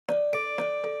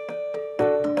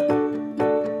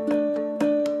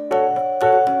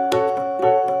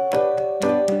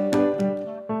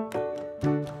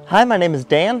Hi, my name is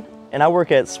Dan, and I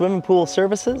work at Swimming Pool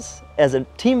Services as a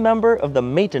team member of the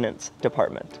maintenance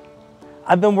department.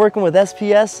 I've been working with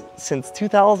SPS since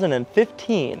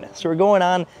 2015, so we're going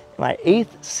on my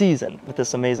 8th season with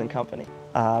this amazing company.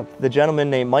 The gentleman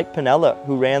named Mike Pinella,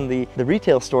 who ran the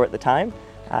retail store at the time,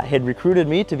 had recruited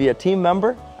me to be a team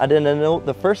member. I didn't know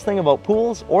the first thing about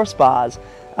pools or spas,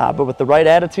 but with the right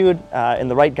attitude and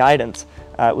the right guidance,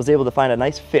 was able to find a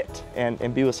nice fit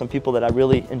and be with some people that I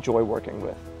really enjoy working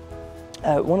with.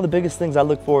 One of the biggest things I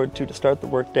look forward to start the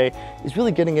workday is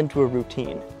really getting into a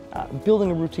routine.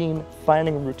 Building a routine,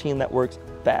 finding a routine that works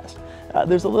best.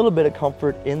 There's a little bit of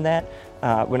comfort in that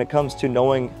when it comes to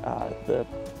knowing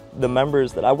the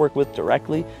members that I work with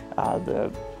directly,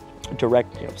 the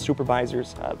direct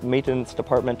supervisors, maintenance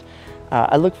department.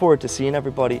 I look forward to seeing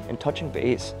everybody and touching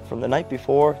base from the night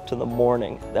before to the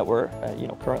morning that we're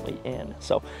currently in.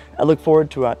 So I look forward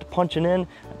to punching in,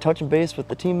 touching base with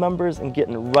the team members and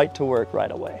getting right to work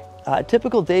right away. A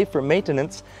typical day for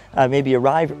maintenance, maybe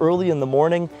arrive early in the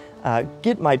morning,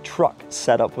 get my truck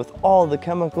set up with all the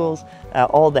chemicals,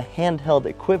 all the handheld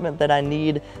equipment that I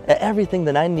need, everything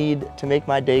that I need to make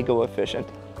my day go efficient.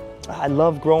 I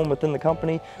love growing within the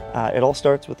company. It all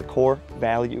starts with the core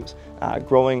values.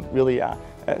 Growing really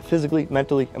physically,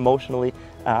 mentally, emotionally,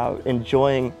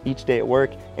 enjoying each day at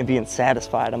work and being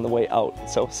satisfied on the way out.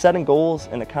 So setting goals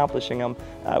and accomplishing them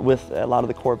with a lot of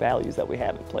the core values that we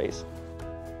have in place.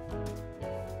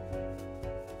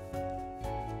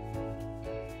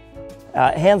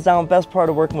 Hands down, best part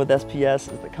of working with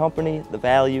SPS is the company, the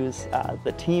values,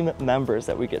 the team members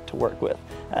that we get to work with.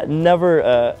 Never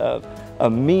a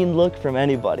mean look from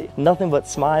anybody, nothing but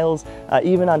smiles.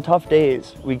 Even on tough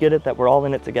days, we get it that we're all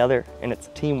in it together and it's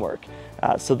teamwork.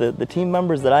 So the team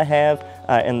members that I have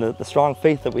and the strong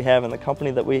faith that we have in the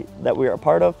company that we are a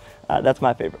part of, that's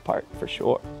my favorite part for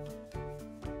sure.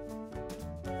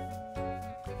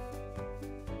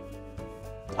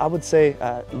 I would say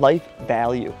life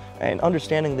value and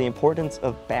understanding the importance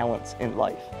of balance in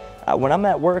life. When I'm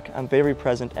at work, I'm very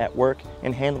present at work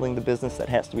and handling the business that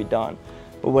has to be done.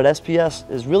 But what SPS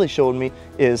has really showed me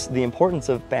is the importance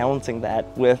of balancing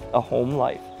that with a home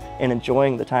life and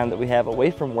enjoying the time that we have away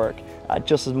from work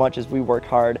just as much as we work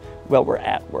hard while we're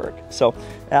at work. So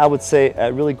I would say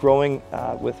really growing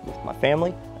with my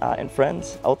family and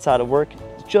friends outside of work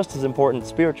is just as important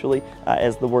spiritually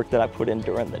as the work that I put in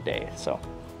during the day. So.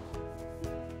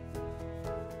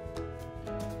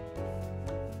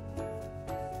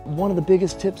 One of the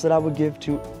biggest tips that I would give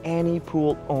to any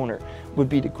pool owner would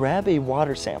be to grab a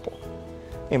water sample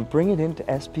and bring it into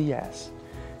SPS.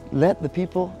 Let the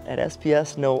people at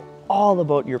SPS know all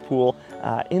about your pool,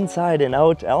 inside and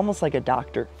out, almost like a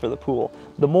doctor for the pool.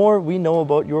 The more we know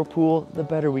about your pool, the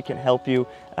better we can help you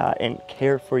and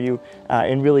care for you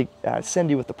and really send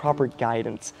you with the proper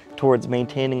guidance towards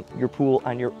maintaining your pool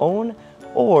on your own,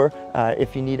 or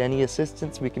if you need any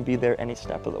assistance, we can be there any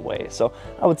step of the way. So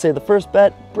I would say the first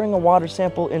bet, bring a water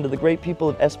sample into the great people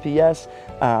of SPS,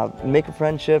 make a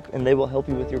friendship, and they will help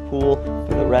you with your pool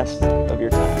for the rest of your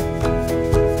time.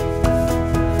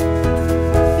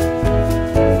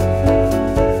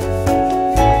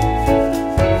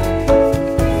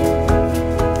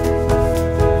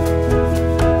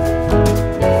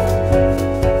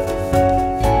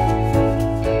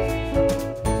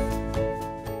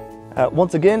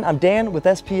 Once again, I'm Dan with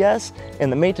SPS in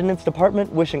the maintenance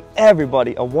department, wishing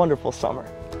everybody a wonderful summer.